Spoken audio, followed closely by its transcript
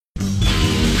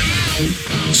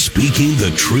Speaking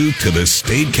the truth to the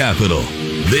state capitol.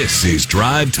 This is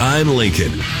Drive Time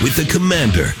Lincoln with the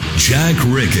Commander, Jack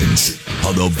Riggins,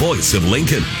 on the voice of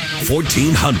Lincoln,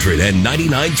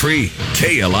 1499.3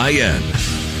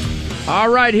 KLIN. All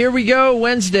right, here we go.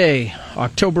 Wednesday,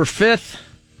 October 5th,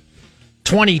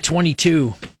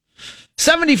 2022.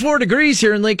 74 degrees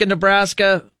here in Lincoln,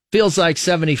 Nebraska. Feels like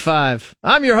 75.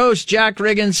 I'm your host, Jack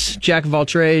Riggins, Jack of all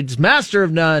trades, master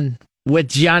of none, with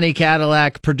Johnny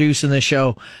Cadillac producing the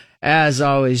show. As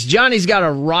always, Johnny's got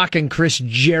a rockin' Chris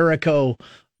Jericho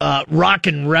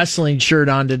rockin' wrestling shirt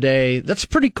on today. That's a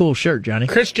pretty cool shirt, Johnny.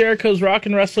 Chris Jericho's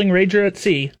Rockin' Wrestling Rager at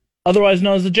Sea, otherwise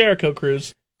known as the Jericho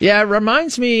Cruise. Yeah, it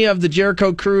reminds me of the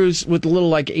Jericho Cruise with a little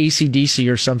like AC/DC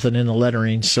or something in the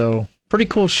lettering. So pretty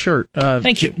cool shirt.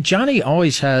 Thank you. Johnny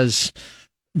always has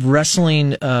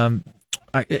wrestling,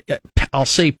 I'll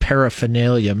say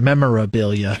paraphernalia,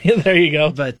 memorabilia. There you go.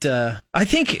 But I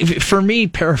think for me,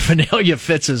 paraphernalia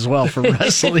fits as well for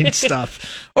wrestling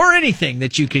stuff or anything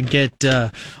that you can get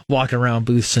walking around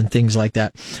booths and things like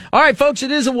that. All right, folks,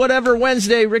 it is a Whatever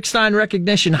Wednesday. Rick Stein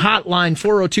Recognition Hotline,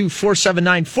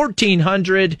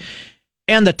 402-479-1400.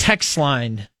 And the text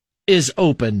line is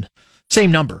open.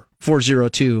 Same number,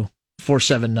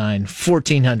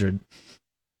 402-479-1400.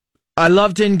 I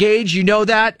love to engage. You know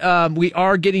that. We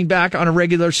are getting back on a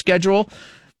regular schedule.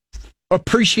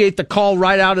 Appreciate the call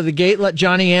right out of the gate. Let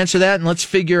Johnny answer that, and let's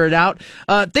figure it out.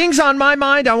 Things on my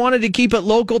mind. I wanted to keep it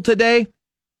local today.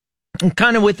 I'm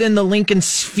kind of within the Lincoln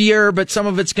sphere, but some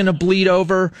of it's going to bleed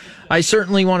over. I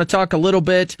certainly want to talk a little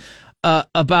bit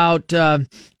about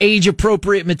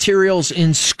age-appropriate materials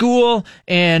in school,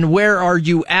 and where are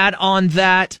you at on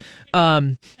that?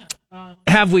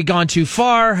 Have we gone too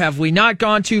far? Have we not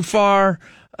gone too far?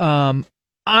 I'm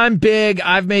big.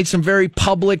 I've made some very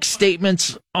public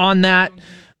statements on that.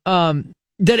 That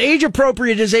age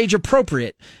appropriate is age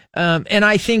appropriate. And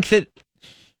I think that,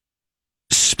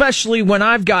 especially when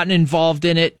I've gotten involved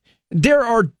in it, there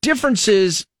are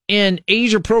differences in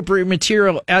age appropriate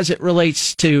material as it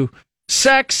relates to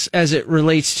sex, as it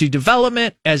relates to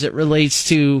development, as it relates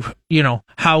to,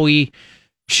 how we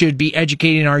should be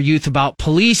educating our youth about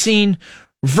policing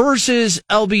versus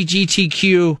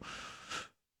LGBTQ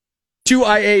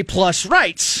 2IA plus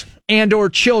rights and or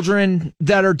children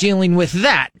that are dealing with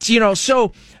that.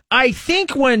 So I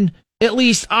think when at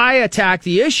least I attack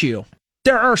the issue,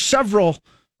 there are several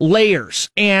layers,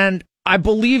 and I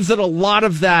believe that a lot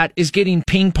of that is getting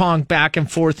ping-ponged back and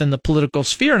forth in the political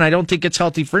sphere, and I don't think it's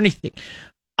healthy for anything.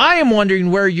 I am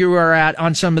wondering where you are at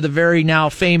on some of the very now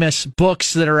famous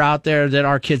books that are out there that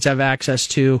our kids have access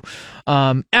to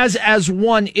as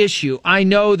one issue. I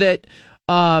know that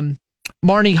Marnie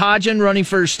Hodgen running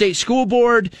for state school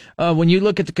board, when you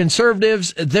look at the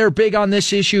conservatives, they're big on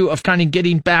this issue of kind of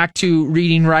getting back to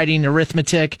reading, writing,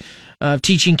 arithmetic,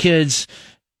 teaching kids,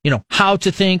 how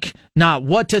to think, not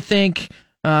what to think.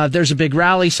 There's a big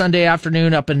rally Sunday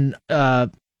afternoon up in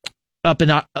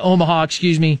Omaha,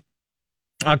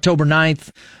 October 9th.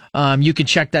 You can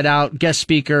check that out. Guest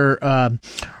speaker,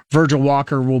 Virgil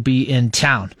Walker, will be in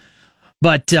town.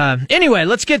 But anyway,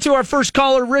 let's get to our first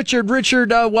caller, Richard.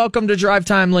 Richard, welcome to Drive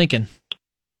Time Lincoln.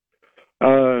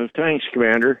 Thanks,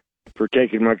 Commander, for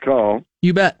taking my call.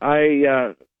 You bet.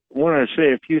 I want to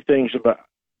say a few things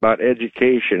about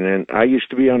education, and I used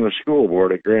to be on the school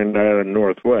board at Grand Island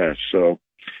Northwest. So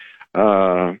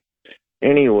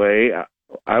anyway,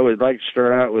 I would like to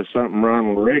start out with something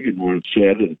Ronald Reagan once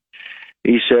said. And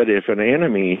he said, if an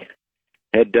enemy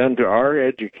had done to our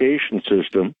education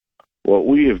system what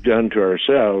we have done to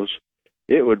ourselves,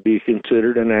 it would be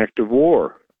considered an act of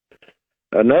war.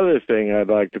 Another thing I'd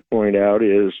like to point out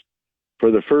is, for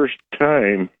the first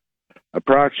time,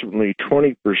 approximately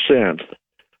 20%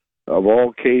 of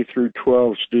all K through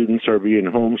 12 students are being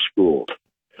homeschooled.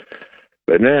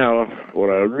 But now, what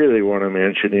I really want to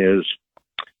mention is,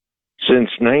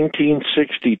 since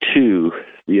 1962,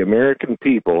 the American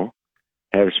people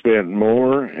have spent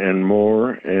more and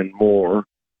more and more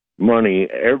money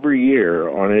every year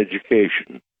on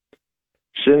education.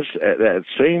 Since at that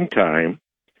same time,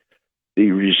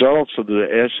 the results of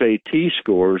the SAT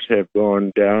scores have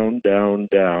gone down, down,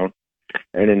 down.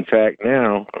 And in fact,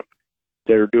 now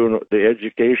the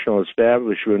educational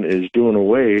establishment is doing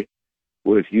away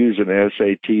with using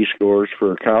SAT scores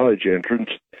for college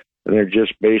entrance, and they're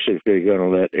just basically going to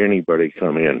let anybody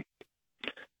come in.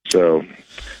 So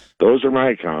those are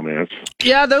my comments.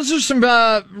 Yeah, those are some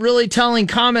really telling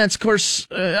comments. Of course,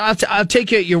 I'll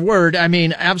take you at your word. I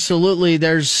mean, absolutely,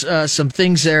 there's some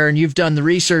things there, and you've done the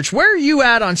research. Where are you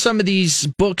at on some of these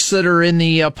books that are in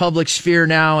the public sphere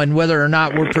now, and whether or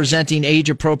not we're presenting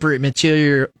age-appropriate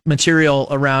material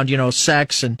around,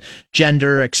 sex and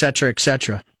gender, et cetera, et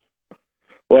cetera?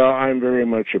 Well, I'm very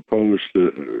much opposed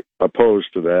to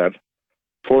that.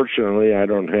 Fortunately, I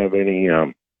don't have any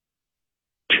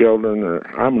children, or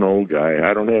I'm an old guy.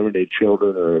 I don't have any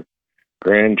children or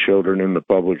grandchildren in the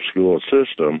public school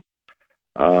system,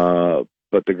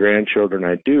 but the grandchildren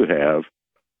I do have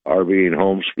are being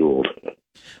homeschooled.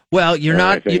 Well, you're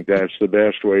not. I think that's the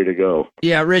best way to go.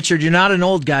 Yeah, Richard, you're not an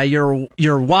old guy.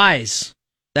 You're wise.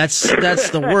 That's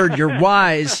the word. You're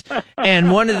wise.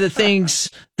 And one of the things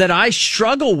that I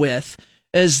struggle with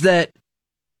is that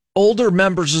older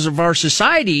members of our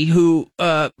society who,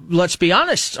 let's be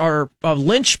honest, are a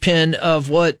linchpin of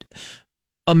what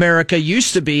America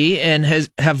used to be and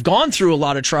have gone through a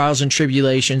lot of trials and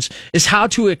tribulations, is how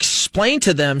to explain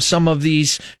to them some of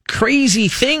these crazy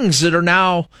things that are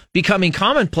now becoming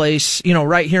commonplace,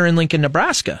 right here in Lincoln,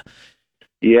 Nebraska.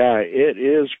 Yeah, it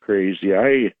is crazy.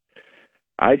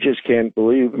 I just can't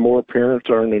believe more parents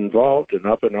aren't involved and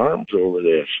up in arms over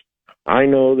this. I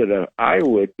know that I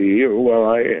would be. Well,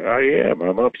 I am.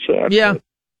 I'm upset. Yeah.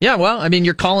 Yeah, well, I mean,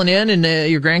 you're calling in and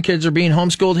your grandkids are being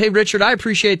homeschooled. Hey, Richard, I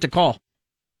appreciate the call.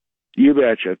 You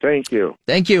betcha. Thank you.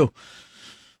 Thank you.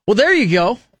 Well, there you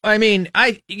go. I mean,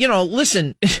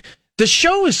 listen, the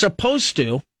show is supposed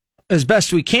to, as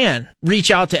best we can, reach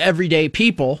out to everyday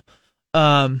people,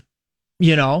 and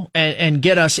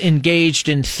get us engaged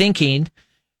in thinking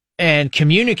and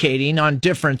communicating on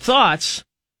different thoughts.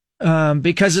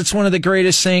 Because it's one of the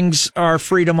greatest things our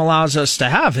freedom allows us to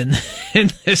have in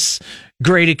this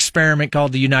great experiment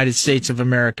called the United States of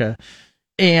America.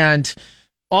 And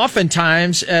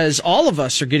oftentimes, as all of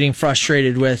us are getting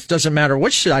frustrated with, doesn't matter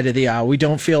which side of the aisle, we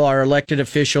don't feel our elected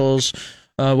officials,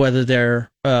 whether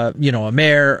they're, a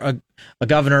mayor, a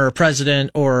governor, a president,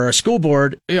 or a school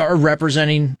board, are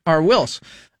representing our wills.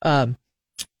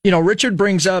 Richard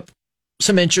brings up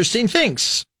some interesting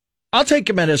things. I'll take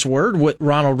him at his word, what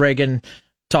Ronald Reagan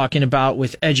talking about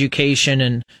with education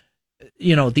and,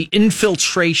 the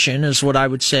infiltration is what I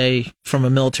would say from a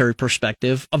military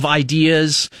perspective of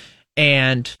ideas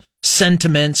and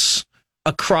sentiments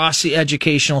across the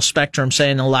educational spectrum, say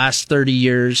in the last 30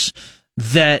 years,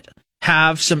 that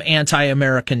have some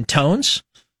anti-American tones,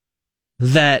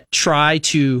 that try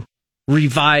to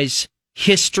revise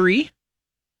history,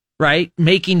 right?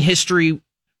 Making history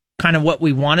kind of what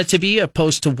we want it to be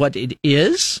opposed to what it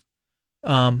is,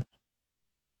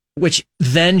 which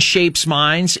then shapes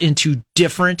minds into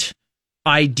different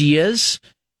ideas,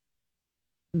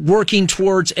 working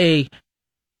towards a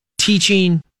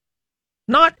teaching,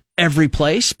 not every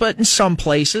place, but in some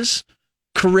places,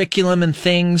 curriculum and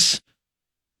things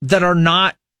that are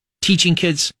not teaching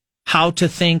kids how to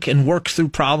think and work through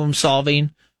problem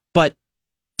solving, but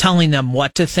telling them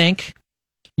what to think,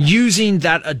 using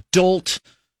that adult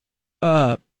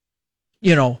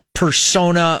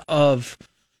persona of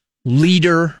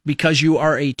leader because you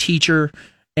are a teacher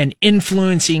and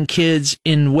influencing kids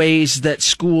in ways that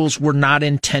schools were not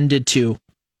intended to,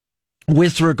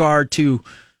 with regard to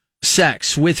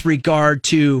sex, with regard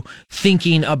to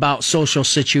thinking about social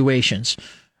situations,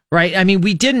 right? I mean,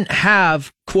 we didn't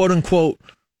have, quote unquote,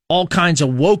 all kinds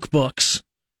of woke books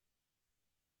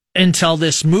until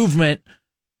this movement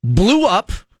blew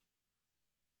up,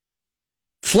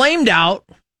 flamed out,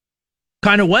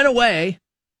 kind of went away,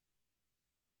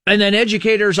 and then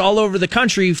educators all over the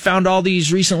country found all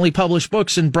these recently published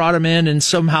books and brought them in, and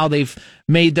somehow they've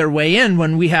made their way in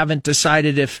when we haven't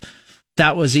decided if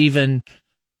that was even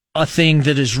a thing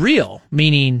that is real.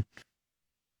 Meaning,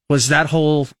 was that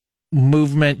whole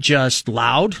movement just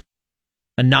loud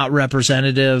and not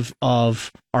representative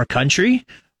of our country?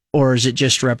 Or is it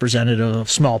just representative of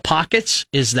small pockets?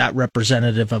 Is that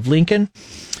representative of Lincoln?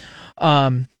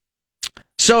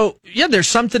 So, yeah, there's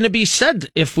something to be said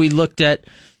if we looked at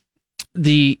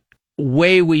the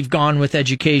way we've gone with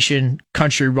education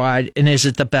countrywide, and is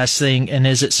it the best thing, and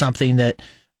is it something that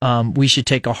we should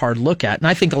take a hard look at? And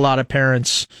I think a lot of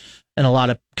parents and a lot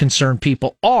of concerned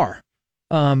people are.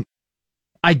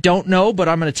 I don't know, but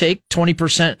I'm going to take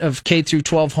 20% of K through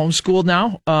 12 homeschooled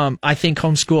now. I think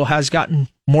homeschool has gotten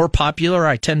more popular.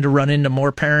 I tend to run into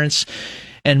more parents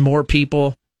and more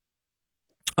people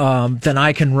than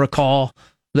I can recall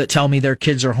that tell me their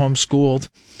kids are homeschooled,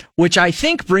 which I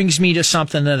think brings me to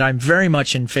something that I'm very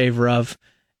much in favor of,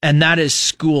 and that is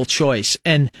school choice.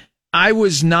 And I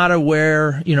was not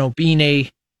aware, being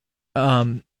a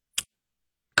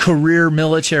career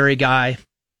military guy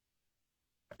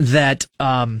that,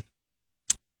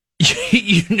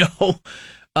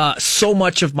 so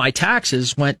much of my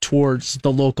taxes went towards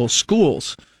the local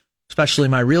schools, especially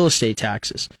my real estate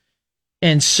taxes.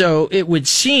 And so it would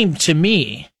seem to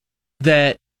me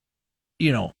that,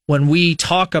 when we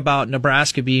talk about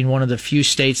Nebraska being one of the few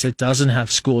states that doesn't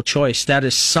have school choice, that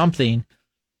is something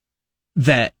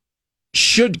that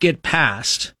should get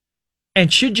passed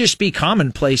and should just be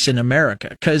commonplace in America.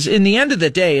 Because in the end of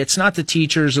the day, it's not the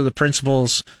teachers or the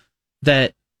principals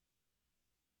that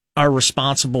are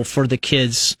responsible for the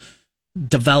kids'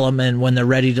 development when they're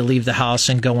ready to leave the house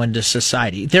and go into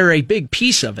society. They're a big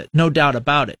piece of it, no doubt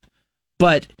about it.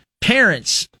 But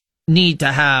parents need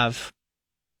to have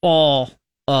all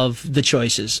of the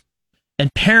choices.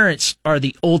 And parents are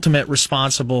the ultimate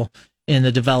responsible in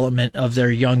the development of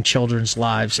their young children's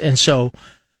lives. And so,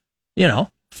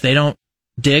 if they don't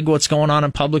dig what's going on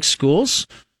in public schools,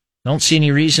 don't see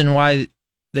any reason why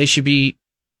they should be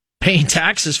paying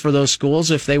taxes for those schools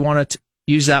if they want to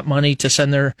use that money to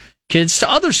send their kids to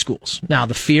other schools. Now,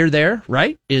 the fear there,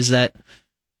 right, is that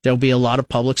there'll be a lot of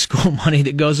public school money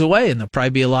that goes away, and there'll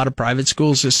probably be a lot of private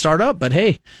schools that start up. But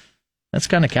hey, that's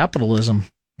kind of capitalism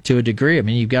to a degree. I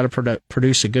mean, you've got to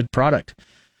produce a good product.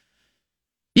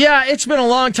 Yeah, it's been a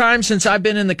long time since I've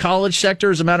been in the college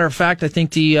sector. As a matter of fact, I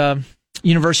think the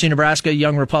University of Nebraska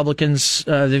Young Republicans,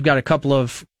 they've got a couple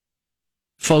of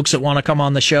folks that want to come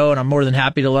on the show, and I'm more than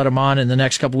happy to let them on in the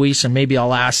next couple weeks, and maybe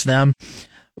I'll ask them.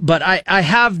 But I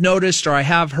have noticed, or I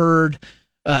have heard,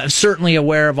 certainly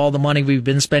aware of all the money we've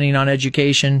been spending on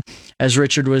education, as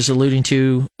Richard was alluding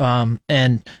to.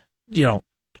 And,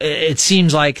 it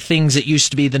seems like things that used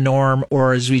to be the norm,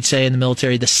 or as we'd say in the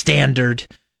military, the standard,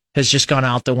 has just gone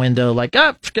out the window. Like,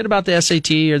 forget about the SAT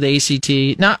or the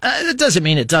ACT. Now, that doesn't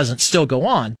mean it doesn't still go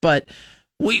on, but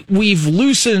we've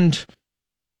loosened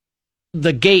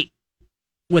the gate,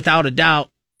 without a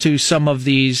doubt, to some of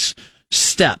these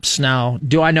steps. Now,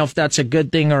 do I know if that's a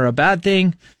good thing or a bad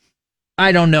thing?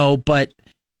 I don't know, but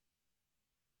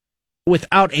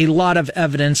without a lot of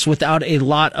evidence, without a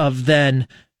lot of then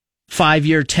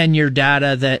 5-year, 10-year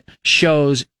data that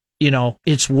shows,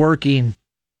 it's working,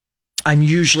 I'm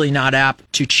usually not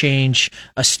apt to change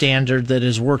a standard that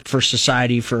has worked for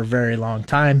society for a very long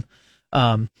time.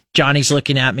 Johnny's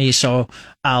looking at me, so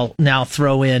I'll now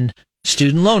throw in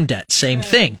student loan debt. Same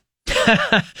thing.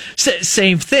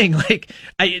 Same thing. Like,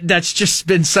 that's just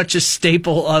been such a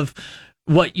staple of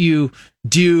what you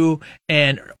do,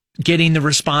 and getting the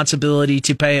responsibility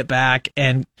to pay it back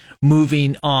and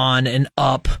moving on and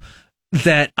up,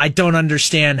 that I don't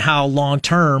understand how long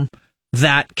term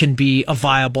that can be a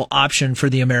viable option for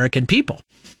the American people.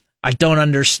 I don't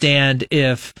understand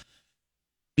if,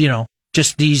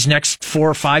 just these next 4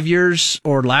 or 5 years,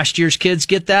 or last year's kids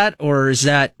get that, or is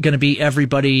that going to be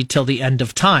everybody till the end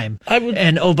of time?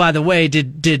 And oh, by the way,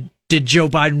 did Joe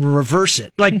Biden reverse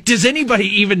it? Like, does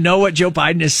anybody even know what Joe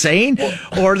Biden is saying,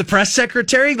 or the press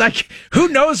secretary? Like, who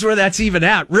knows where that's even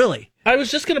at, really? I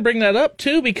was just going to bring that up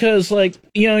too, because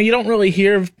you don't really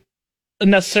hear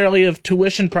necessarily of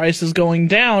tuition prices going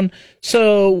down.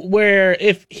 So where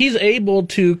if he's able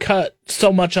to cut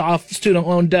so much off student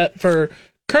loan debt for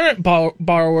current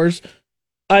borrowers,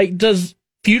 does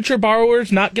future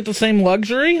borrowers not get the same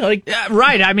luxury?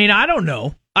 Right. I mean, I don't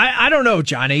know. I don't know,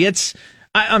 Johnny.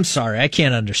 I'm sorry. I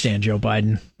can't understand Joe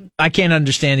Biden. I can't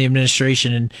understand the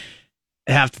administration and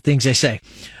half the things they say.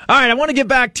 All right. I want to get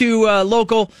back to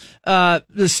local,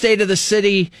 the state of the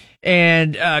city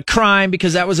and crime,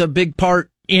 because that was a big part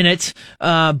in it.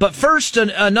 But first,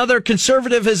 another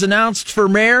conservative has announced for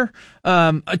mayor.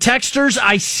 Texters,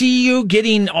 I see you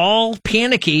getting all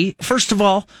panicky. First of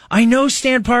all, I know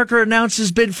Stan Parker announced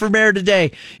his bid for mayor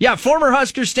today. Yeah, former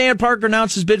Husker Stan Parker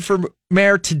announced his bid for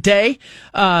mayor today.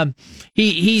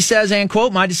 He says, and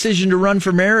quote, "My decision to run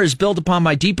for mayor is built upon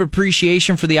my deep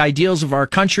appreciation for the ideals of our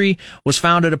country, was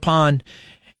founded upon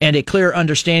and a clear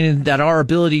understanding that our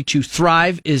ability to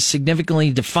thrive is significantly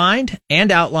defined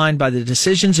and outlined by the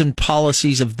decisions and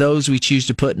policies of those we choose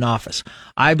to put in office.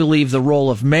 I believe the role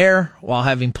of mayor, while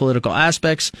having political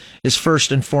aspects, is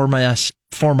first and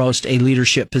foremost a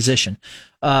leadership position."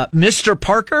 Mr.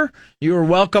 Parker, you are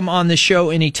welcome on the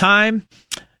show anytime.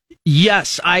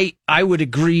 Yes, I would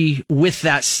agree with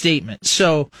that statement.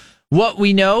 So what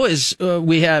we know is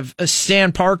we have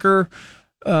Stan Parker,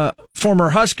 former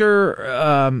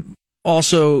Husker,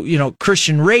 also,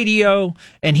 Christian radio,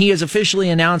 and he is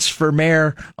officially announced for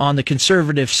mayor on the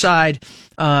conservative side,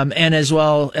 and as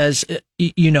well as,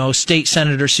 State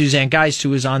Senator Suzanne Geist, who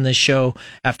was on this show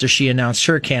after she announced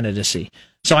her candidacy.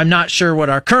 So I'm not sure what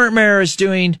our current mayor is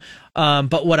doing,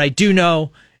 but what I do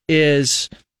know is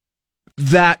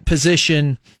that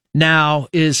position now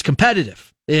is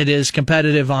competitive. It is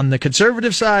competitive on the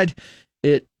conservative side.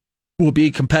 It will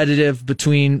be competitive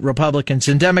between Republicans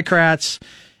and Democrats.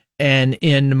 And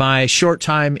in my short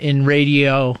time in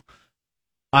radio,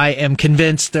 I am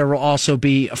convinced there will also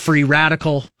be a free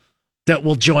radical that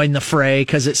will join the fray,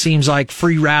 because it seems like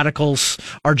free radicals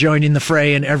are joining the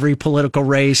fray in every political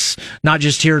race, not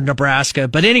just here in Nebraska,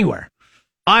 but anywhere.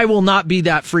 I will not be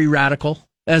that free radical,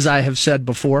 as I have said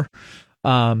before.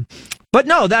 But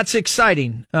no, that's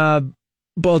exciting.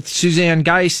 Both Suzanne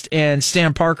Geist and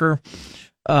Stan Parker,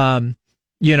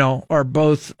 are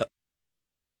both,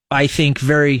 I think,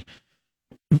 very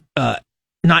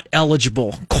not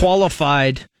eligible,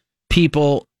 qualified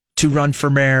people to run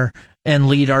for mayor and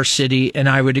lead our city. And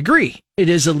I would agree. It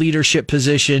is a leadership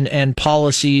position, and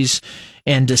policies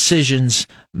and decisions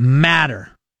matter.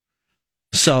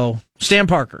 So Stan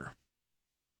Parker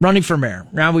running for mayor.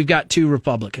 Now we've got 2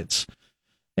 Republicans,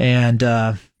 and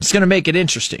it's going to make it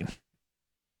interesting.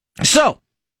 So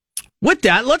with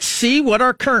that, let's see what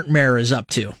our current mayor is up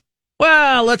to.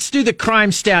 Well, let's do the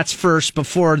crime stats first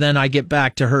before then I get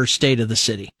back to her state of the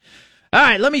city. All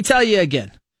right, let me tell you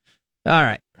again. All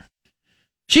right.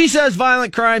 She says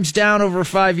violent crimes down over a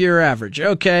 5-year average.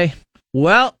 Okay.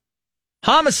 Well,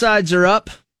 homicides are up.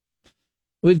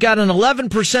 We've got an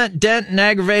 11% dent in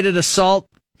aggravated assault.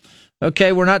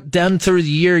 Okay, we're not done through the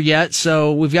year yet,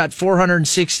 so we've got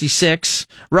 466.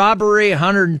 Robbery,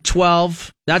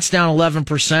 112. That's down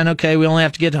 11%. Okay, we only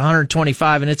have to get to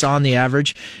 125, and it's on the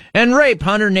average. And rape,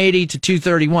 180 to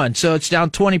 231. So it's down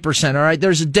 20%. All right,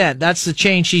 there's a dent. That's the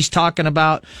change she's talking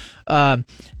about.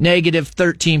 Negative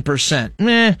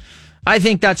 13%. I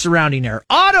think that's a rounding error.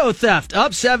 Auto theft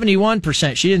up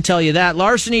 71%. She didn't tell you that.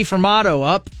 Larceny from auto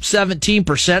up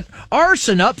 17%.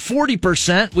 Arson up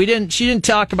 40%. She didn't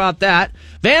talk about that.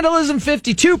 Vandalism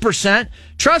 52%.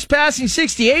 Trespassing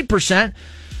 68%.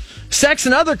 Sex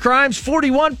and other crimes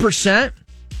 41%.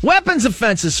 Weapons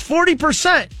offenses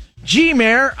 40%. Gee,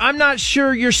 Mayor, I'm not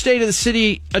sure your State of the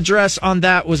City address on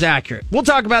that was accurate. We'll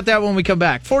talk about that when we come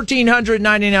back.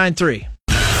 1400-99.3.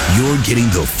 You're getting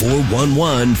the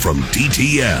 411 from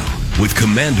DTL with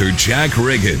Commander Jack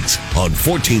Riggins on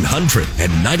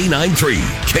 1499.3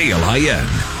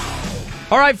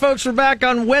 KLIN. All right, folks, we're back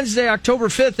on Wednesday, October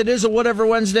 5th. It is a Whatever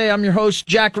Wednesday. I'm your host,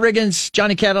 Jack Riggins.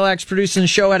 Johnny Cadillac's producing the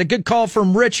show. Had a good call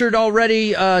from Richard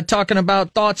already, talking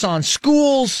about thoughts on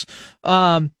schools,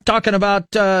 talking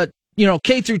about,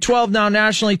 K through 12 now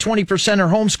nationally, 20% are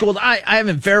homeschooled. I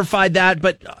haven't verified that,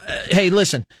 but hey,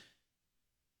 listen.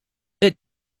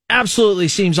 Absolutely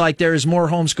seems like there is more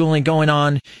homeschooling going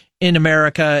on in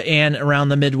America and around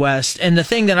the Midwest. And the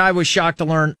thing that I was shocked to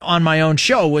learn on my own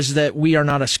show was that we are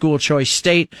not a school choice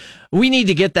state. We need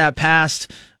to get that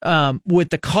passed,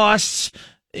 with the costs,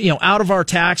 out of our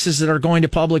taxes that are going to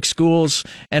public schools,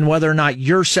 and whether or not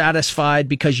you're satisfied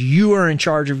because you are in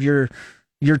charge of your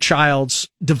child's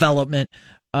development,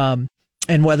 and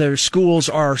whether schools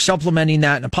are supplementing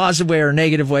that in a positive way or a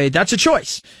negative way, that's a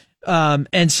choice.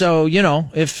 And so,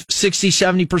 if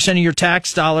 60-70% of your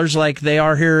tax dollars, like they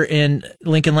are here in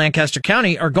Lincoln, Lancaster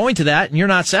County, are going to that and you're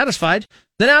not satisfied,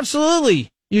 then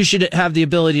absolutely you should have the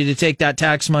ability to take that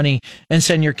tax money and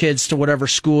send your kids to whatever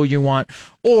school you want,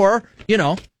 or,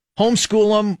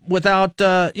 homeschool them without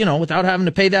having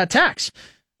to pay that tax.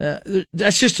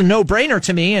 That's just a no-brainer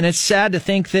to me. And it's sad to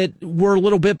think that we're a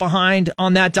little bit behind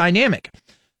on that dynamic.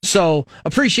 So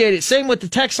appreciate it. Same with the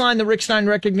text line. The Rick Stein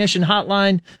Recognition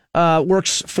Hotline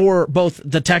works for both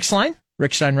the text line,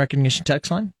 Rick Stein Recognition text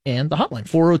line, and the hotline,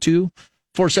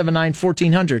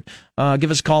 402-479-1400. Give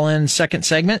us a call in second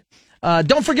segment.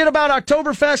 Don't forget about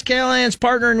Oktoberfest. KLIN's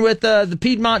partnering with the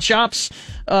Piedmont Shops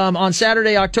on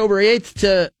Saturday, October 8th,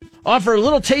 to offer a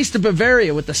little taste of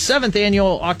Bavaria with the 7th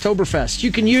annual Oktoberfest.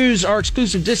 You can use our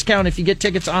exclusive discount if you get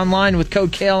tickets online with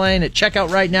code KLIN at checkout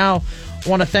right now. I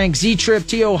want to thank Z-Trip,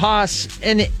 T.O. Haas,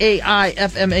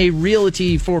 NAIFMA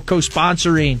Realty for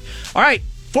co-sponsoring. All right,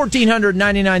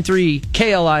 1499.3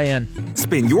 KLIN.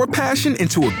 Spin your passion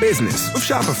into a business with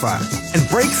Shopify and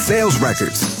break sales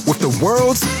records with the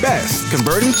world's best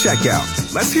converting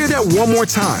checkout. Let's hear that one more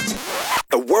time.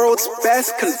 The world's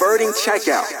best converting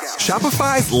checkout.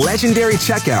 Shopify's legendary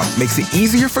checkout makes it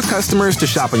easier for customers to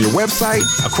shop on your website,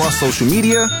 across social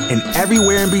media, and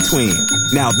everywhere in between.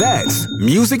 Now that's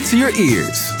music to your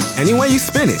ears. Any way you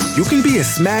spin it, you can be a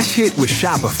smash hit with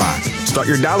Shopify. Start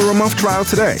your $1 a month trial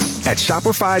today at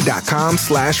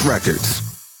shopify.com/records.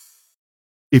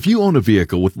 If you own a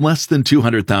vehicle with less than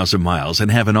 200,000 miles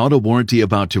and have an auto warranty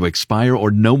about to expire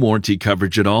or no warranty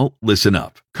coverage at all, listen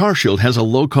up. CarShield has a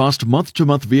low-cost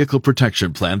month-to-month vehicle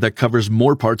protection plan that covers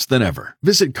more parts than ever.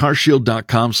 Visit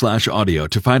carshield.com/audio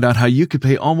to find out how you could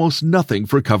pay almost nothing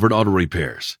for covered auto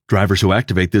repairs. Drivers who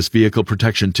activate this vehicle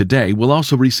protection today will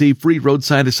also receive free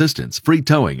roadside assistance, free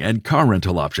towing, and car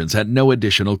rental options at no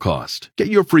additional cost. Get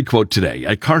your free quote today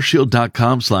at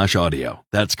carshield.com/audio.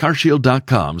 That's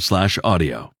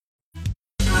carshield.com/audio.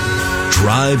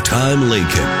 Drive Time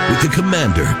Lincoln with the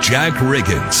Commander, Jack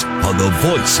Riggins, on the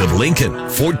voice of Lincoln,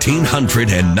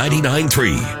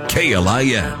 1499.3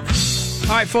 KLIN.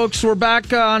 All right, folks, we're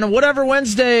back on whatever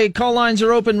Wednesday. Call lines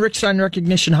are open. Rick Sign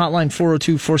Recognition Hotline,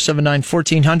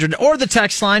 402-479-1400, or the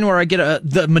text line where I get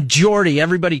the majority.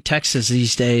 Everybody texts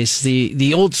these days.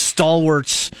 The old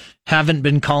stalwarts haven't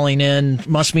been calling in.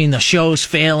 Must mean the show's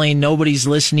failing. Nobody's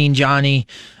listening, Johnny.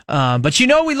 But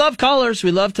we love callers. We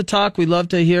love to talk. We love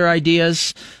to hear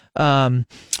ideas.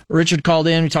 Richard called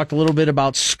in. We talked a little bit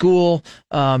about school.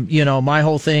 My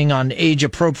whole thing on age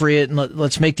appropriate, and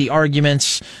let's make the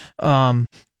arguments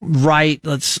right.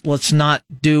 Let's not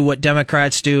do what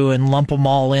Democrats do and lump them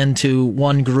all into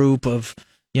one group of,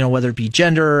 whether it be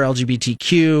gender or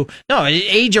LGBTQ. No,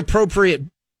 age appropriate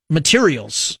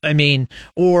materials.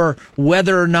 Or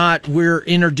whether or not we're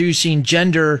introducing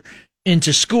gender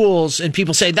into schools, and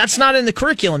people say that's not in the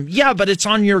curriculum. Yeah, but it's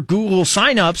on your Google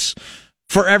signups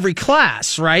for every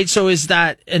class, right? So is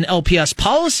that an LPS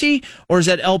policy, or is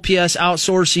that LPS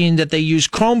outsourcing that they use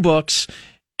Chromebooks,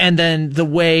 and then the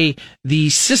way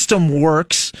the system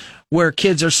works where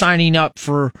kids are signing up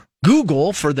for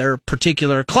Google for their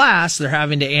particular class, they're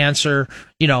having to answer,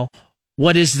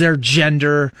 what is their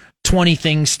gender, 20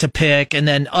 things to pick, and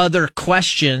then other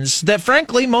questions that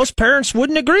frankly most parents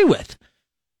wouldn't agree with.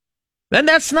 And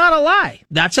that's not a lie.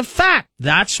 That's a fact.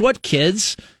 That's what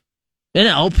kids in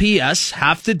LPS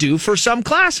have to do for some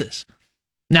classes.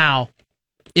 Now,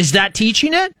 is that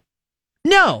teaching it?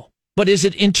 No. But is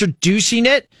it introducing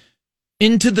it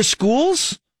into the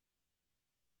schools?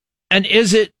 And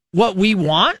is it what we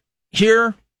want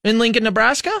here in Lincoln,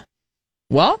 Nebraska?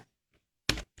 Well,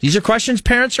 these are questions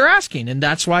parents are asking. And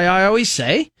that's why I always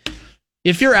say,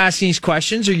 if you're asking these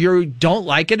questions or you don't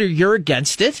like it or you're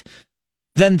against it,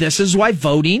 then this is why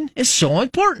voting is so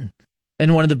important.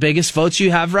 And one of the biggest votes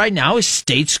you have right now is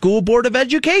State School Board of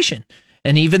Education.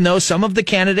 And even though some of the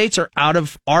candidates are out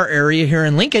of our area here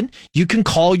in Lincoln, you can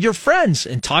call your friends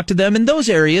and talk to them in those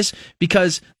areas,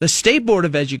 because the State Board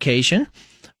of Education,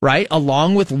 right,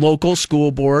 along with local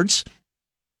school boards,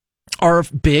 are a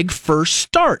big first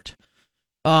start.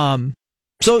 So,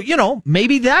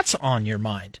 maybe that's on your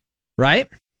mind, right?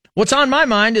 What's on my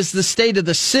mind is the state of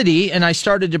the city, and I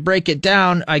started to break it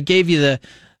down. I gave you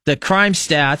the crime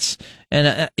stats,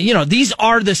 and these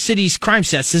are the city's crime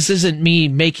stats. This isn't me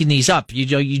making these up.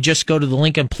 You just go to the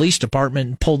Lincoln Police Department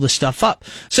and pull the stuff up.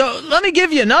 So let me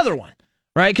give you another one,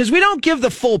 right? Because we don't give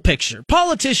the full picture.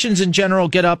 Politicians in general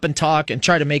get up and talk and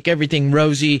try to make everything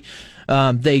rosy.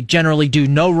 They generally do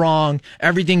no wrong.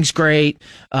 Everything's great.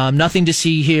 Nothing to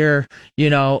see here,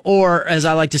 or as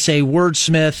I like to say,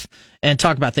 wordsmith and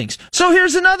talk about things. So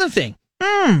here's another thing.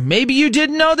 Maybe you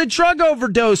didn't know that drug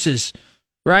overdoses,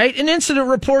 right? And incident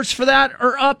reports for that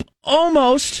are up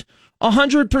almost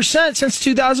 100% since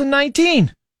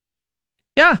 2019.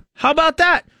 Yeah, how about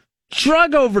that?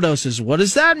 Drug overdoses. What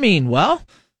does that mean? Well,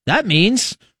 that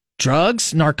means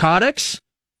drugs, narcotics,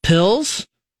 pills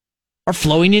are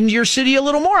flowing into your city a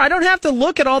little more. I don't have to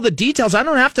look at all the details. I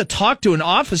don't have to talk to an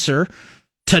officer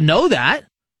to know that.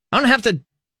 I don't have to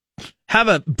have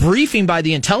a briefing by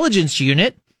the intelligence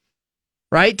unit,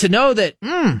 right, to know that,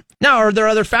 now, are there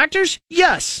other factors?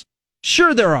 Yes,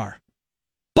 sure there are.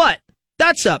 But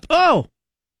that's up. Oh,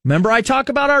 remember I talk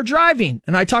about our driving,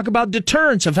 and I talk about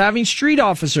deterrence of having street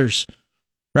officers,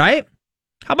 right?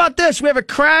 How about this? We have a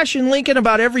crash in Lincoln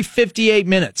about every 58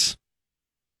 minutes.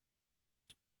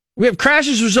 We have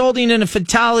crashes resulting in a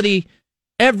fatality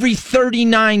every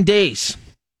 39 days.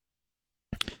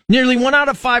 Nearly 1 out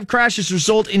of 5 crashes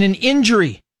result in an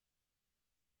injury.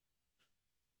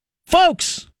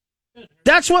 Folks,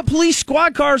 that's what police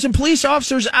squad cars and police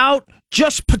officers out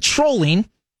just patrolling,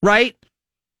 right?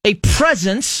 A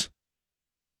presence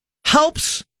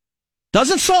helps,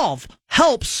 doesn't solve,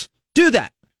 helps do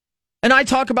that. And I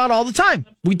talk about all the time.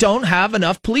 We don't have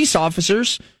enough police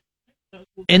officers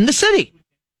in the city.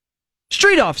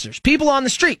 Street officers, people on the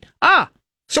street.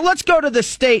 So let's go to the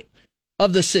state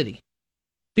of the city,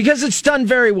 because it's done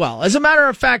very well. As a matter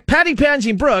of fact, Patty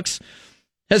Pansy Brooks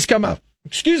has come out,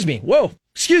 excuse me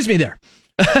there,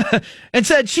 and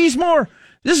said she's more,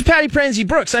 this is Patty Pansy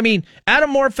Brooks. Adam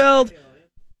Morfeld,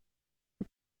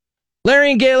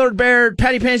 Larry and Gaylord Baird,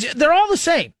 Patty Pansy, they're all the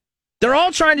same. They're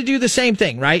all trying to do the same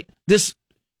thing, right? This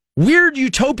weird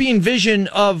utopian vision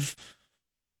of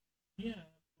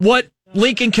what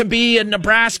Lincoln can be in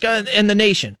Nebraska and the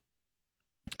nation.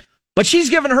 But she's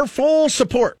given her full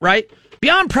support, right?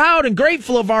 Beyond proud and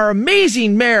grateful of our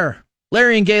amazing mayor,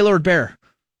 Larry and Gaylord Bear.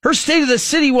 Her state of the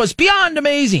city was beyond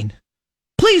amazing.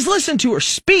 Please listen to her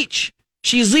speech.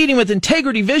 She is leading with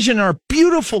integrity, vision, and our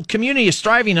beautiful community is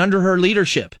thriving under her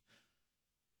leadership.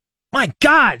 My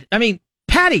God. I mean,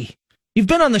 Patty, you've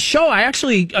been on the show. I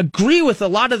actually agree with a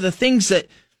lot of the things that,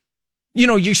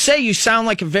 you say. You sound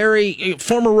like a very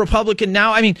former Republican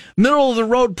now. I mean, middle of the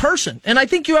road person. And I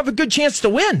think you have a good chance to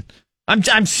win.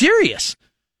 I'm serious.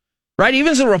 Right?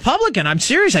 Even as a Republican, I'm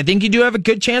serious. I think you do have a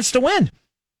good chance to win.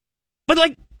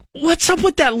 But what's up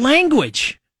with that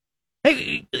language?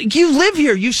 Hey, you live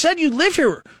here. You said you live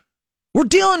here. We're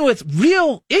dealing with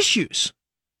real issues.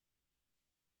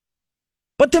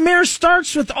 But the mayor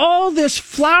starts with all this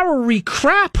flowery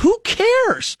crap. Who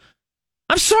cares?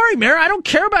 I'm sorry, Mayor. I don't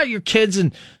care about your kids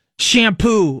and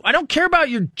shampoo. I don't care about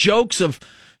your jokes of,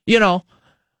 I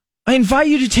invite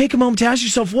you to take a moment to ask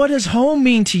yourself, what does home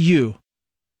mean to you?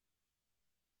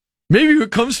 Maybe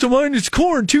what comes to mind is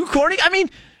corn. Too corny? I mean,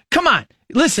 come on.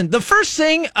 Listen, the first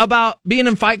thing about being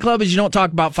in Fight Club is you don't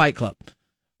talk about Fight Club,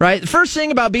 right? The first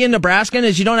thing about being Nebraskan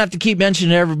is you don't have to keep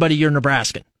mentioning to everybody you're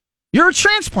Nebraskan. You're a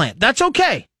transplant. That's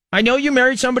okay. I know you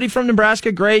married somebody from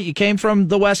Nebraska. Great. You came from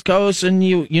the West Coast and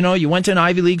you went to an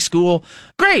Ivy League school.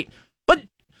 Great. But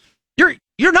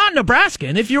you're not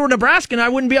Nebraskan. If you were Nebraskan, I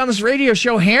wouldn't be on this radio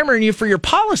show hammering you for your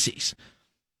policies,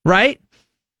 right?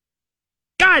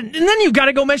 God, and then you've got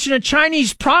to go mention a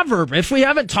Chinese proverb. If we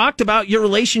haven't talked about your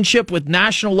relationship with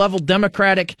national level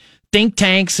Democratic think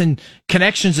tanks and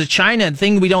connections to China and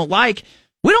things we don't like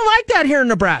that here in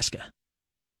Nebraska.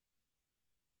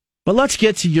 But let's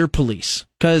get to your police,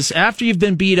 because after you've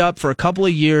been beat up for a couple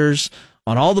of years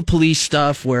on all the police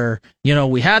stuff where,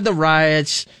 we had the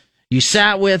riots, you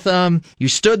sat with them, you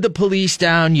stood the police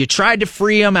down, you tried to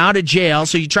free them out of jail,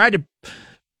 so you tried to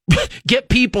get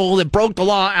people that broke the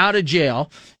law out of jail.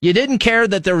 You didn't care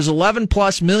that there was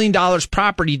 $11+ million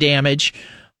property damage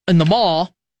in the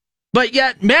mall, but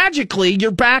yet magically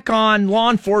you're back on law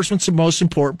enforcement's most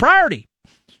important priority.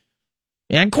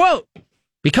 End quote.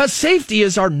 Because safety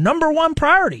is our number one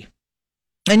priority.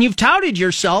 And you've touted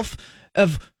yourself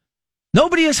of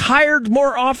nobody has hired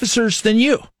more officers than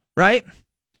you, right?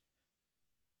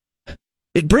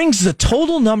 It brings the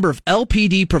total number of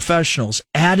LPD professionals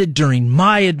added during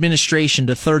my administration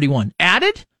to 31.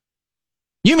 Added?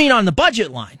 You mean on the budget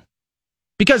line?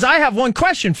 Because I have one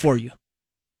question for you.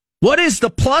 What is the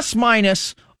plus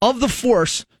minus of the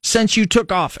force since you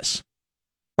took office?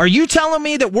 Are you telling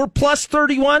me that we're plus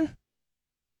 31?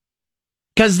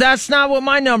 Because that's not what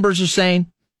my numbers are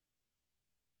saying.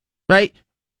 Right?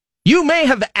 You may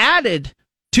have added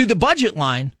to the budget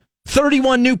line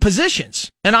 31 new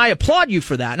positions, and I applaud you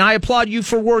for that, and I applaud you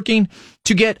for working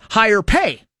to get higher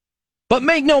pay. But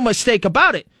make no mistake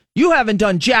about it, you haven't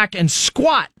done jack and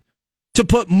squat to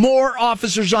put more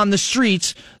officers on the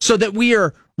streets so that we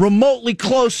are remotely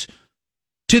close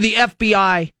to the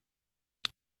FBI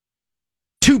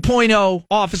 2.0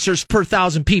 officers per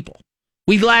 1,000 people.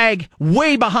 We lag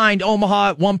way behind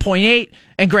Omaha at 1.8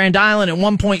 and Grand Island at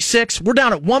 1.6. We're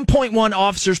down at 1.1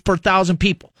 officers per 1,000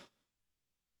 people.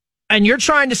 And you're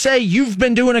trying to say you've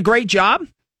been doing a great job?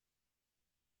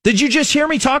 Did you just hear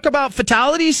me talk about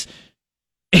fatalities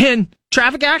in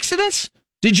traffic accidents?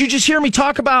 Did you just hear me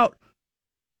talk about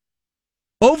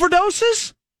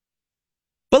overdoses?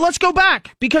 But let's go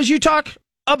back, because you talk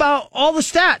about all the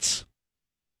stats.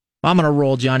 I'm going to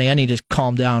roll, Johnny. I need to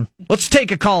calm down. Let's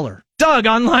take a caller. Doug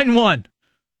on line 1.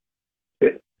 Hey,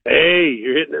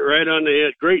 you're hitting it right on the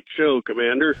head. Great show,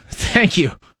 Commander. Thank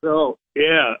you. So,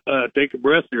 take a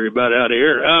breath, everybody out of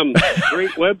here.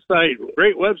 Great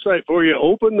website for you,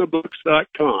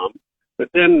 openthebooks.com. But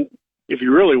then, if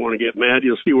you really want to get mad,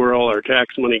 you'll see where all our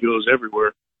tax money goes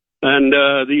everywhere. And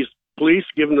these police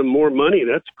giving them more money,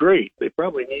 that's great. They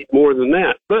probably need more than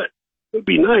that. But it would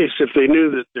be nice if they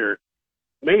knew that their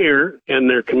mayor and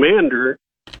their commander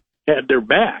had their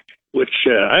back, which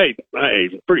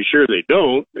I'm pretty sure they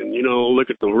don't. And, look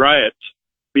at the riots,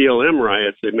 BLM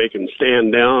riots. They make them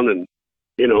stand down and,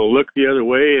 look the other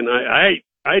way. And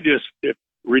it's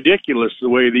ridiculous the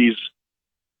way these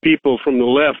people from the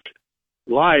left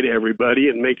lie to everybody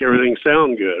and make everything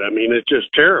sound good. I mean, it's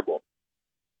just terrible.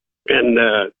 And,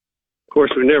 of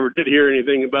course, we never did hear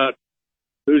anything about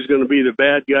who's going to be the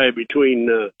bad guy between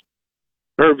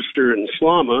Herbster and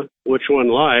Slama. Which one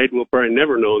lied? We'll probably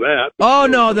never know that. Oh,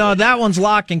 no, that one's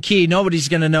lock and key. Nobody's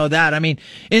going to know that. I mean,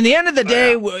 in the end of the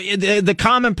day, the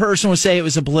common person would say it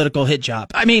was a political hit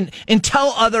job. I mean,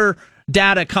 until other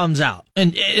data comes out,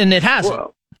 and it hasn't.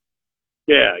 Well,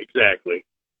 yeah, exactly.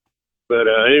 But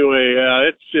anyway,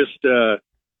 it's just,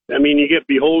 I mean, you get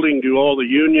beholding to all the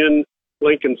union.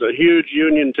 Lincoln's a huge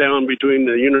union town between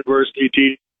the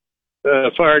university,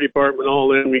 fire department, all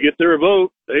them. You get their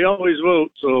vote. They always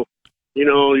vote. So, you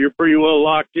know, you're pretty well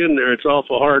locked in there. It's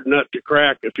awful hard nut to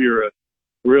crack if you're a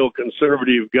real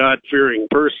conservative, God-fearing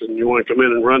person. You want to come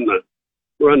in and run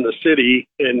the city,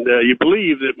 and you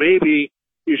believe that maybe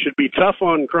you should be tough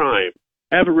on crime,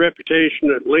 have a reputation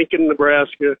that Lincoln,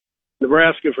 Nebraska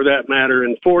for that matter,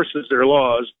 enforces their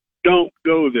laws. Don't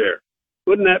go there.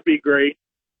 Wouldn't that be great?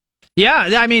 Yeah,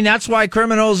 I mean, that's why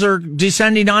criminals are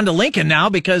descending onto Lincoln now,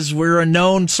 because we're a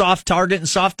known soft target and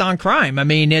soft on crime. I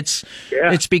mean, it's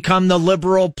become the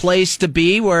liberal place to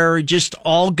be, where it just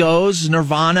all goes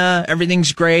nirvana.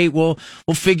 Everything's great. We'll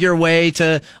figure a way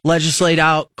to legislate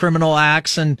out criminal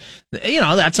acts. And, you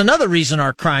know, that's another reason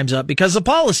our crime's up, because the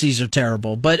policies are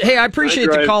terrible. But hey, I appreciate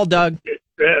the call, Doug.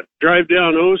 Drive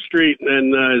down O Street,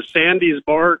 and then Sandy's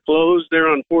bar closed there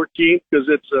on 14th because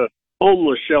it's a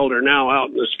homeless shelter now out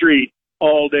in the street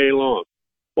all day long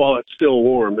while it's still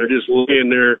warm. They're just laying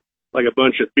there like a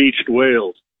bunch of beached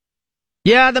whales.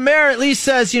 Yeah, the mayor at least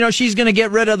says, you know, she's going to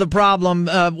get rid of the problem.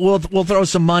 We'll throw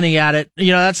some money at it.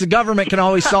 You know, that's the government can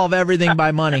always solve everything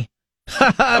by money.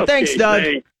 Thanks, Doug.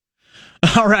 Thanks.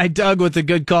 All right, Doug with a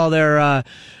good call there.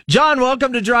 John,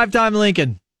 welcome to Drive Time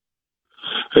Lincoln.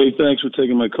 Hey, thanks for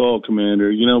taking my call, Commander.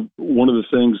 You know, one of the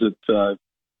things that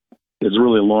is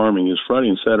really alarming is Friday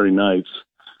and Saturday nights,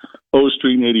 O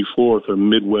Street and 84th are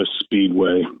Midwest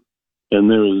Speedway, and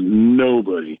there is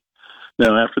nobody.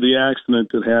 Now, after the accident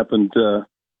that happened,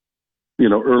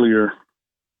 earlier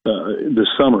this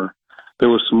summer, there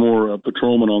was some more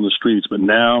patrolmen on the streets, but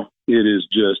now it's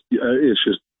just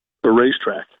a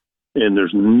racetrack, and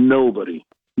there's nobody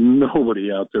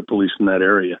out there policing that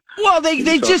area. Well,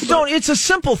 they just don't. It's a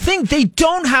simple thing. They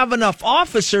don't have enough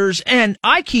officers, and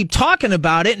I keep talking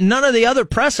about it, and none of the other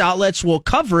press outlets will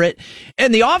cover it,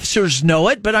 and the officers know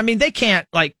it, but I mean, they can't,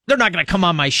 they're not going to come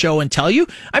on my show and tell you.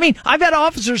 I mean, I've had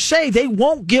officers say they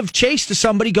won't give chase to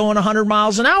somebody going 100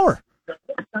 miles an hour.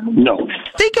 No.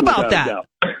 Think about that.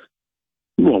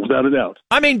 Well, without a doubt.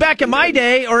 I mean, back in my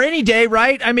day, or any day,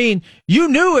 right? I mean, you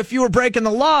knew if you were breaking the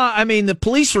law. I mean, the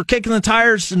police were kicking the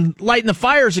tires and lighting the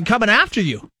fires and coming after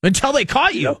you until they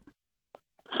caught you.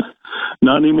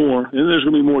 Not anymore. And there's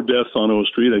going to be more deaths on O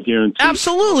Street, I guarantee.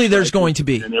 Absolutely, there's going to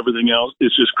be. And everything else.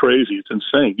 It's just crazy. It's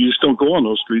insane. You just don't go on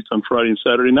those streets on Friday and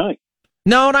Saturday night.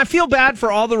 No, and I feel bad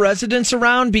for all the residents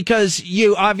around, because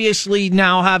you obviously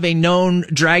now have a known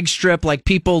drag strip, like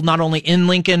people not only in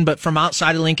Lincoln, but from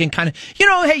outside of Lincoln kind of,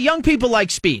 hey, young people like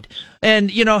speed.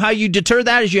 And you know how you deter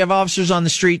that is you have officers on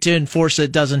the street to enforce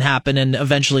it doesn't happen, and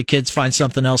eventually kids find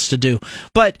something else to do.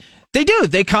 But they do.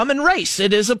 They come and race.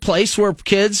 It is a place where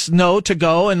kids know to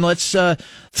go, and let's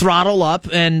throttle up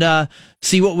and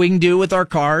see what we can do with our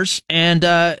cars. And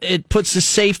it puts the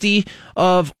safety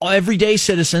of everyday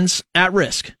citizens at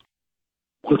risk.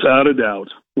 Without a doubt.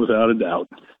 Without a doubt.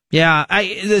 Yeah.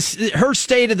 Her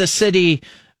state of the city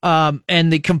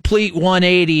and the complete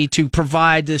 180 to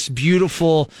provide this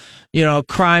beautiful,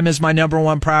 crime is my number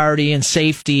one priority and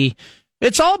safety.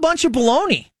 It's all a bunch of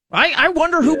baloney. I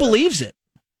wonder who believes it.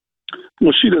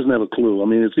 Well, she doesn't have a clue. I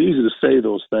mean, it's easy to say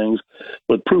those things,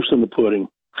 but proof's in the pudding.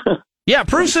 Yeah,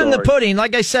 proof's in the pudding.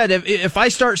 Like I said, if I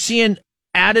start seeing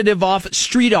additive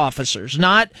street officers,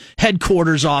 not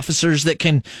headquarters officers that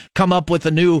can come up with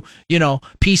a new,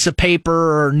 piece of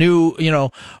paper or new,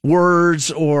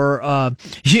 words or,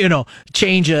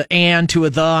 change a "and" to a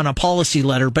 "the" on a policy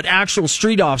letter, but actual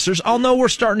street officers, I'll know we're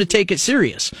starting to take it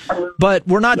serious. But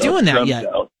we're not doing that yet.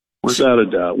 Without a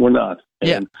doubt. We're not.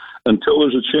 And until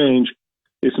there's a change,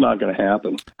 it's not going to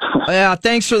happen. Yeah,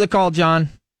 thanks for the call, John.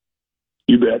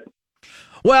 You bet.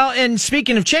 Well, and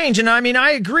speaking of change, and I mean,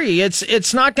 I agree,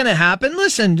 it's not going to happen.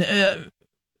 Listen, the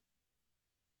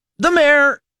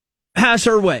mayor has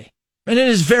her way, and it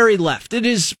is very left. It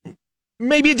is,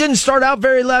 maybe it didn't start out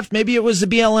very left. Maybe it was the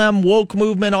BLM woke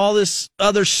movement, all this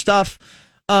other stuff.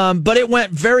 But it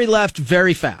went very left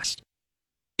very fast.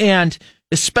 And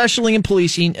especially in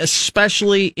policing,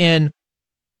 especially in,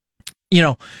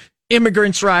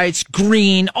 immigrants' rights,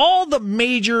 green, all the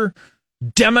major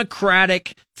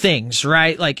democratic things,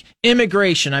 right? Like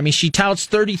immigration. I mean, she touts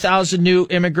 30,000 new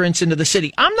immigrants into the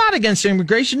city. I'm not against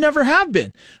immigration, never have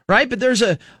been, right? But there's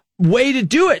a way to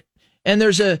do it, and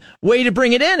there's a way to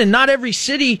bring it in, and not every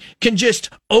city can just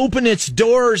open its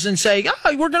doors and say,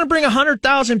 we're going to bring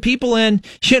 100,000 people in,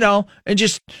 and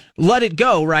just let it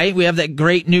go, right? We have that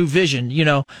great new vision,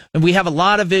 and we have a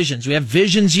lot of visions. We have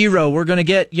Vision Zero. We're going to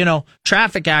get,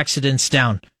 traffic accidents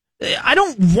down. I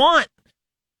don't want,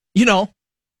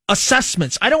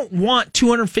 assessments. I don't want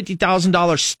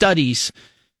 $250,000 studies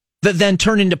that then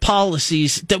turn into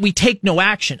policies that we take no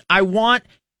action. I want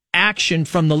action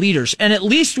from the leaders. And at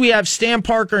least we have Stan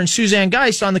Parker and Suzanne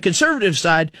Geist on the conservative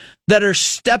side that are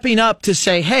stepping up to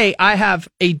say, hey, I have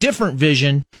a different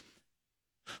vision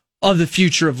of the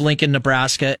future of Lincoln,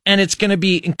 Nebraska, and it's going to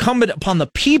be incumbent upon the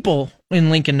people in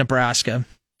Lincoln, Nebraska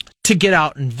to get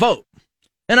out and vote.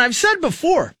 And I've said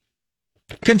before,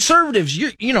 conservatives,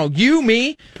 you,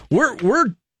 me,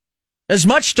 we're as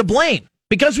much to blame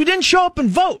because we didn't show up and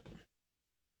vote.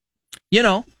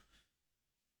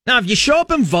 Now, if you show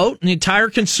up and vote, the entire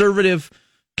conservative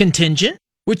contingent,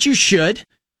 which you should,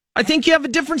 I think you have a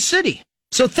different city.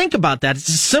 So think about that. It's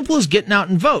as simple as getting out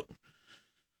and vote.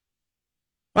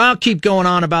 I'll keep going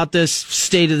on about this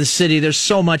state of the city. There's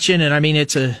so much in it. I mean,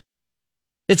 it's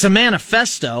a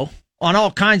manifesto on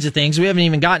all kinds of things. We haven't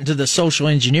even gotten to the social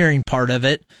engineering part of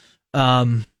it.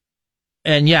 And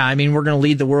yeah, I mean, we're going to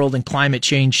lead the world in climate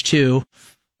change too.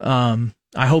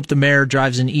 I hope the mayor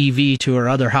drives an EV to her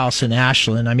other house in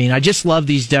Ashland. I mean, I just love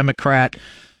these Democrat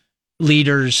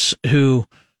leaders who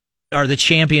are the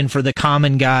champion for the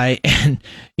common guy, and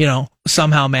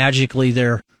somehow magically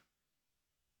they're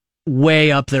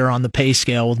way up there on the pay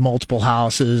scale with multiple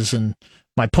houses. And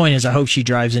my point is, I hope she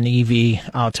drives an EV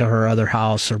out to her other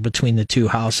house or between the two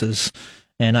houses.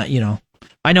 And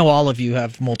I know all of you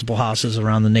have multiple houses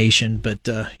around the nation, but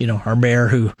our mayor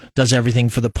who does everything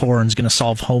for the poor and is going to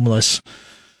solve homeless.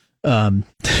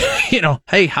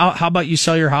 Hey, how about you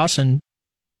sell your house and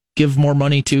give more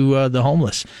money to the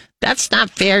homeless? That's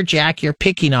not fair, Jack. You're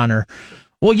picking on her.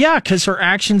 Well, yeah, because her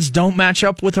actions don't match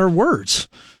up with her words.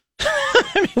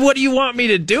 I mean, what do you want me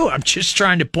to do? I'm just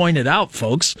trying to point it out,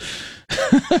 folks.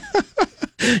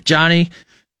 Johnny,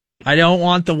 I don't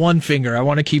want the one finger. I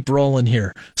want to keep rolling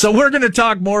here. So we're going to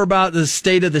talk more about the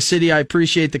state of the city. I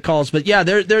appreciate the calls. But yeah,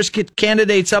 there's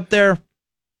candidates up there,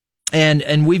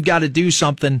 and we've got to do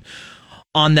something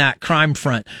on that crime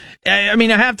front. I mean,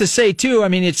 I have to say, too, I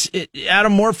mean,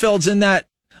 Adam Moorfeld's in that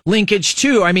linkage,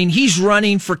 too. I mean, he's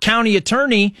running for county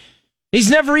attorney.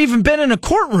 He's never even been in a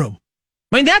courtroom.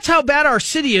 I mean, that's how bad our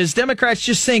city is. Democrats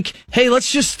just think, hey, let's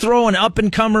just throw an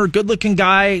up-and-comer, good-looking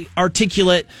guy,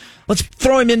 articulate. Let's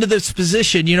throw him into this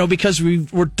position, because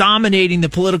we're dominating the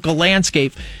political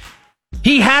landscape.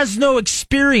 He has no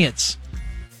experience.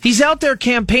 He's out there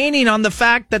campaigning on the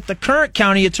fact that the current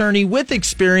county attorney with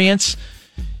experience,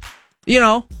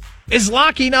 is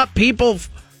locking up people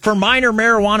for minor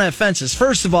marijuana offenses.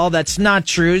 First of all, that's not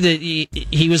true. That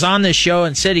he was on this show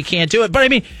and said he can't do it. But I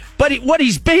mean, what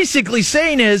he's basically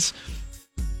saying is,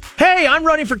 hey, I'm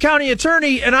running for county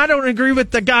attorney and I don't agree with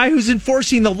the guy who's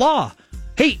enforcing the law.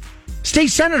 Hey, state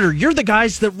senator, you're the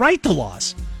guys that write the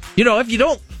laws. If you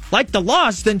don't like the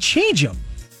laws, then change them.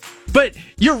 But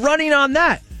you're running on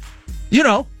that. You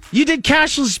did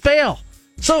cashless bail.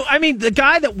 So, I mean, the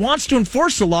guy that wants to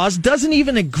enforce the laws doesn't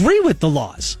even agree with the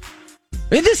laws.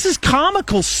 I mean, this is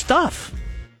comical stuff.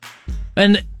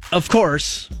 And, of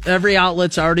course, every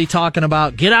outlet's already talking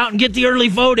about get out and get the early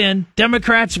vote in.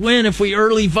 Democrats win if we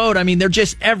early vote. I mean, they're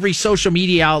just every social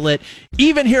media outlet,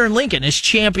 even here in Lincoln, is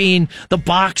championing the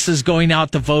boxes going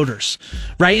out to voters,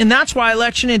 right? And that's why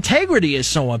election integrity is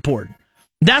so important.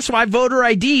 That's why voter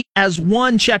ID as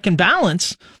one check and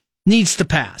balance needs to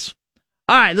pass.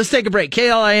 All right, let's take a break.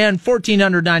 KLIN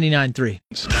 1499.3.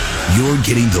 You're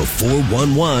getting the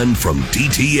 411 from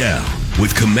DTL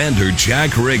with Commander Jack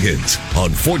Riggins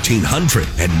on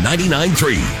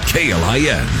 1499.3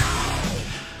 KLIN.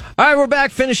 All right, we're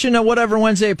back finishing a Whatever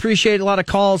Wednesday. Appreciate a lot of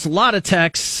calls, a lot of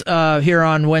texts here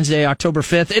on Wednesday, October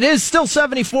 5th. It is still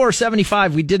 74,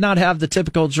 75. We did not have the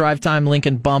typical drive time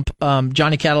Lincoln bump.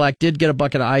 Johnny Cadillac did get a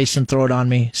bucket of ice and throw it on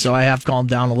me, so I have calmed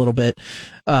down a little bit.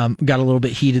 Got a little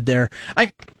bit heated there.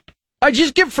 I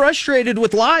just get frustrated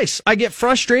with lies. I get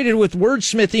frustrated with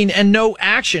wordsmithing and no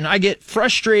action. I get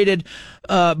frustrated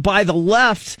by the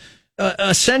left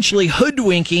essentially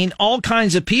hoodwinking all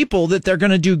kinds of people that they're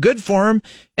going to do good for them,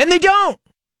 and they don't.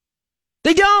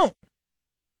 They don't.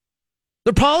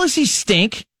 Their policies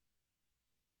stink.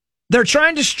 They're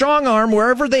trying to strong arm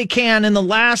wherever they can in the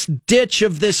last ditch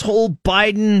of this whole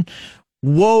Biden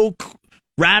woke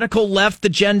radical left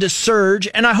agenda surge,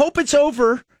 and I hope it's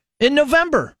over in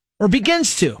November, or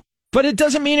begins to, but it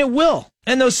doesn't mean it will.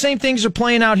 And those same things are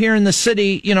playing out here in the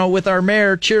city, with our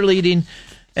mayor cheerleading.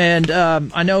 And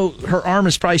I know her arm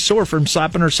is probably sore from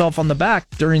slapping herself on the back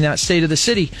during that State of the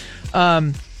City.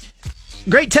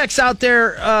 Great text out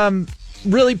there.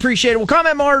 Really appreciate it. We'll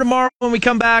comment more tomorrow when we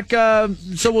come back.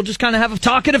 So we'll just kind of have a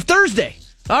talkative Thursday.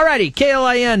 All righty.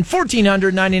 KLIN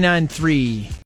 1499.3.